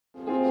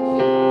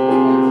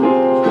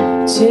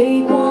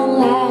Take one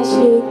last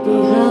look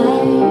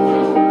behind.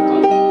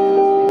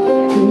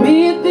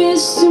 Commit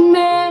this to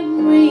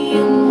memory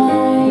of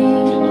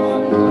mine.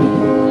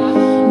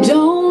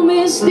 Don't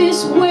miss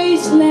this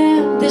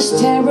wasteland, this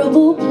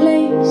terrible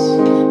place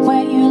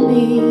when you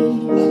leave.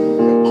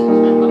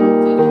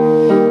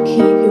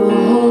 Keep your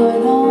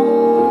heart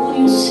on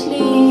your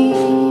sleeve.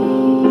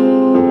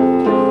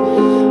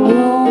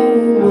 Oh,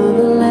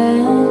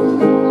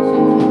 motherland,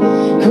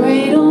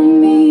 cradle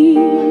me,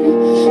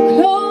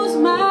 close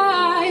my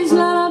eyes,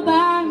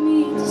 lullaby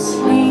me to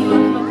sleep.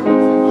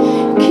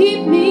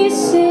 Keep me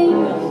safe,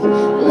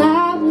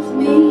 lie with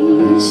me,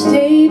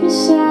 stay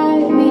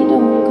beside me,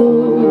 don't go.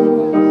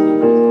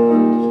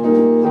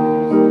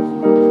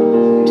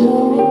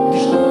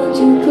 Don't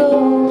you go.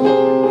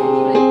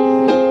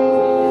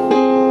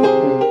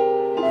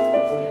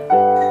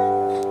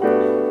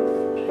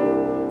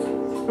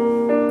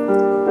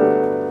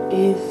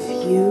 If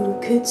you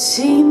could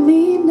see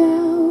me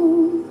now,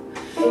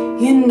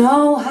 you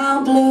know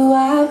how blue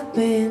I've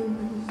been.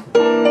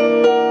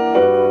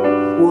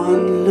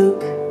 One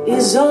look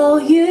is all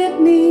you'd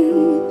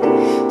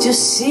need to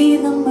see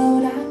the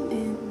mood I'm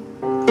in.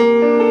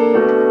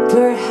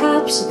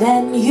 Perhaps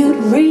then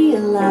you'd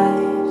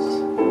realize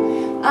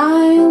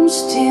I am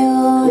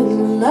still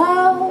in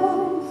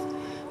love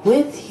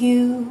with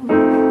you.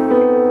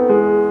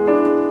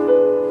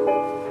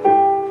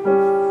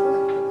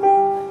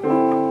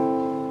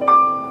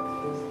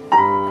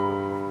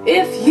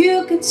 If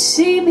you could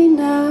see me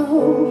now,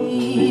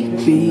 we'd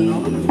be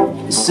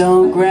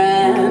so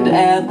grand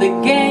at the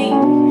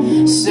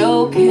game,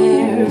 so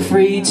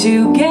carefree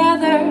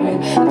together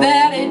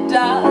that it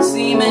does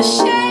seem a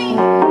shame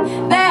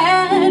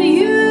that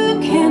you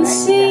can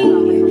see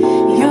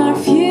your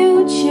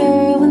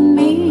future with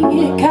me,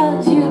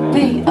 'cause you'd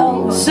be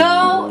oh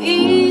so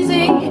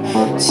easy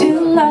to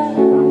love.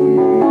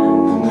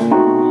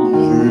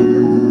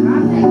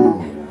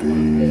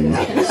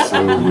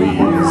 So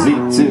easy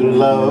to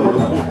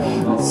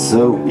love,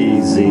 so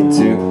easy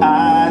to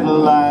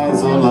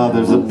idolize all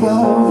others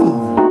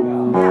above.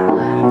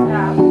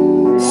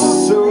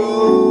 So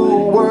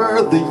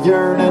worth the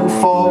yearning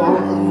for,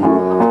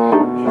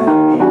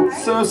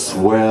 so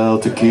swell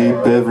to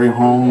keep every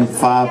home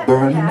fire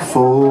burning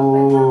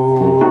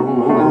for.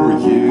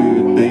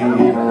 You'd be,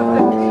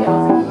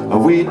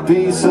 we'd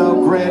be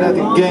so great at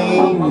the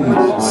game,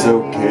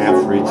 so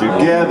carefree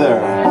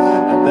together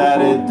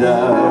that it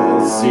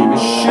does seem a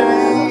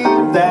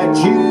shame that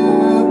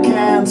you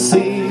can't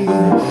see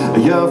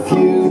your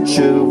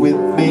future with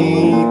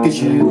me, 'cause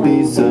you'd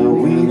be so,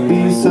 we'd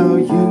be so,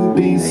 you'd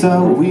be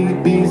so,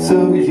 we'd be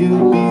so,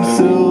 you'd be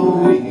so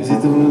easy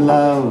to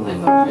love.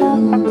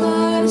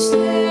 But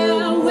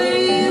still we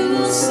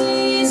will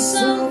see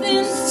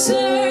something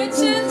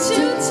certain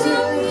to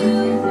tell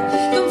you.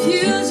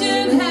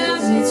 Confusion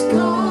has its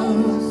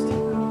cost.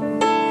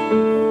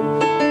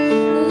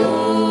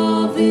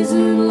 Love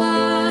isn't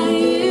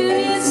lying,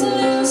 it's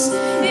lost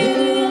in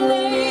a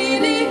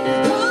lady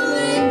who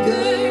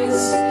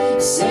lingers,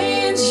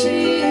 saying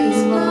she's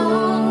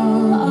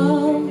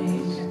lost.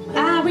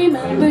 I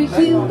remember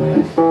you,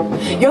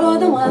 you're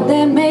the one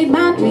that made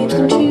my dreams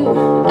come true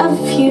a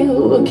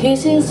few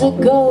kisses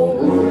ago.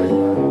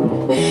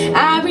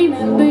 I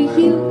remember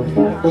you,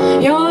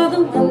 you're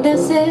the one that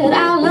said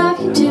I love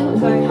you too.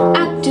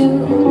 I do,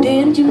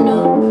 didn't you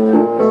know?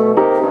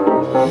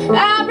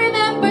 I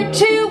remember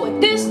too a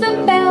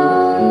distant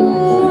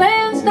bell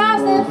and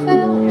stars that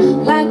fell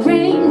like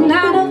rain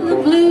out of the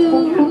blue.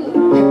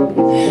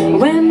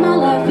 When my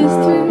life is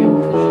through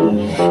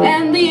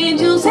and the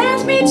angels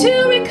ask me to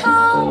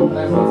recall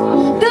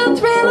the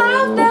thrill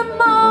of them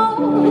all,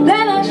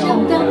 then I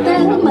shall tell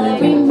them I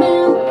remember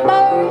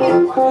you.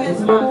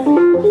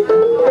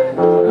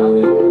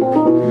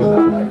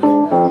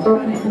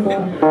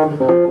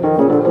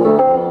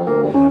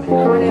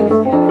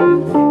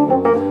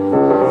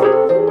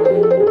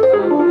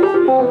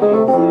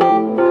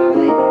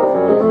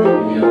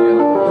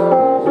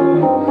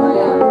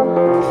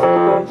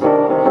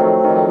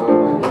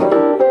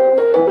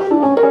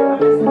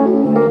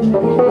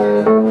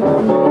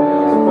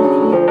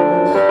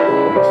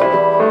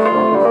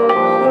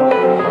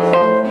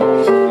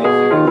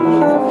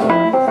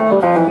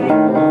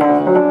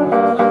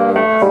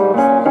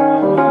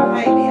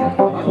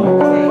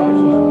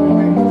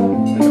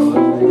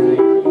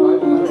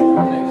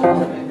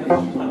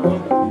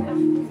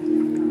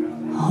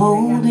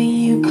 Holding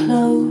you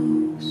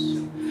close,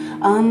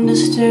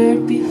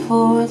 undisturbed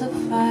before the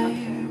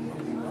fire.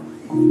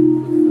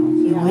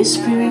 You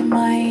whisper in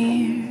my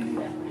ear,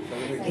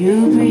 you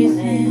breathe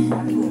in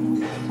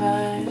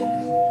fire.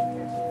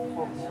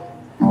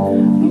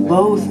 We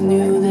both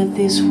knew that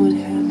this would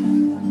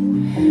happen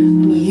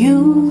when you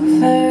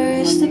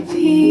first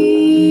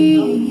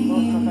appeared,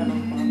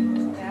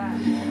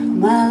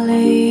 my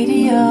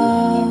lady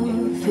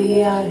of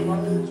the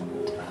island.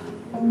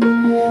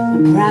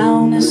 The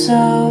brownness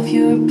of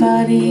your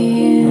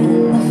body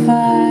in the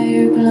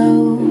fire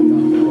glow,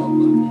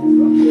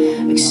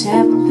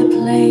 except the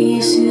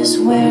places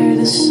where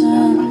the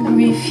sun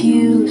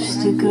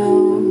refused to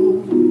go.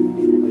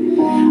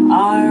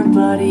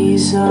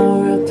 bodies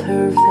are a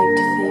perfect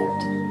fit.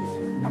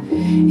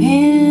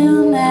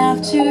 In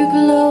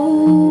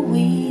afterglow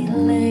we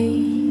lay,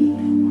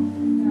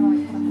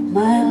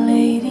 my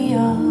lady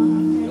of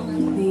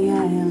the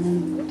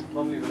island,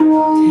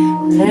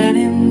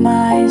 letting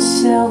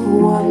myself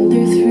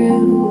wander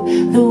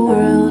through the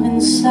world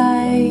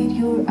inside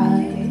your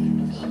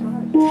eyes.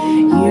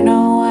 You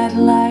know I'd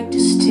like to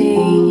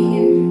stay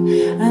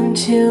here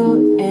until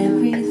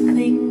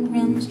everything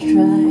runs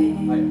dry.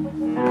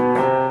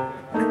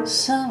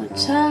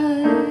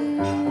 Summertime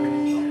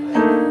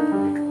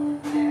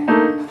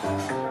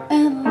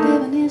and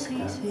living is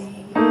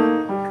easy.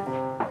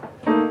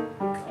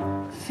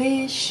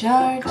 Fish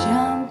are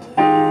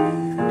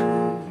jumping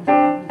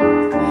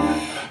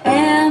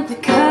and the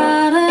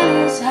cotton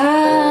is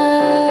high.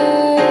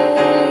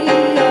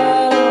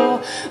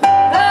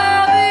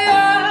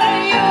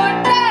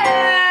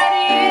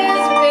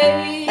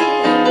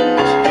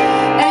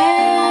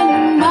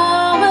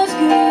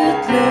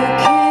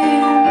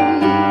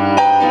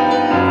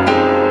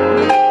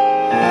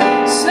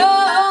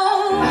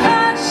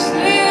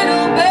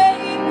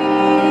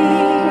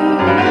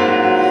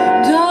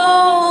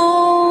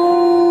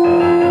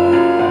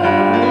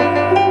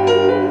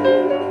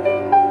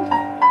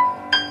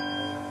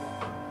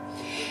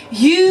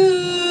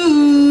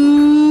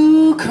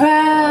 You cry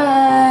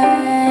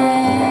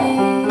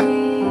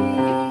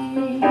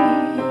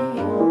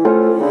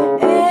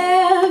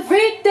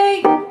every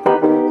day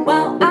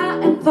while I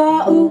am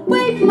far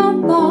away. My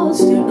thoughts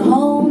turn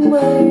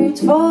homewards,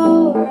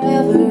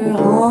 forever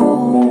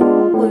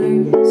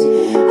homewards.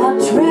 I'll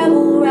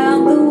travel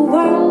round the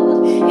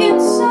world in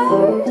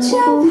search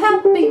of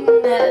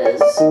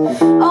happiness.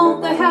 All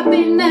the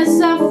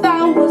happiness I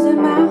found was in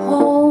my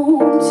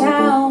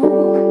hometown.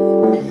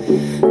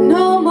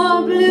 No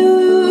more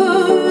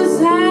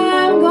blues,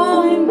 I'm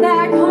going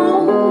back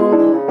home.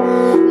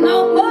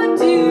 No more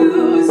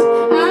dues,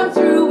 I'm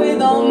through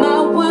with all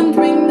my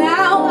wandering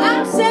now.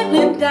 I'm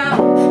settling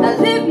down, I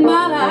live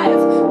my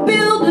life,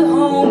 build a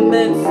home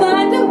and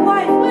find a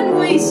wife. When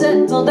we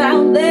settle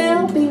down,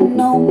 there'll be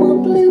no more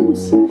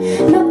blues,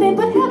 nothing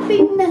but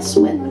happiness.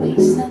 When we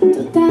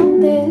settle down,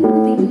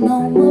 there'll be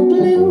no more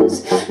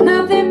blues,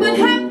 nothing but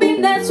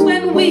happiness.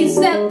 When we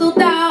settle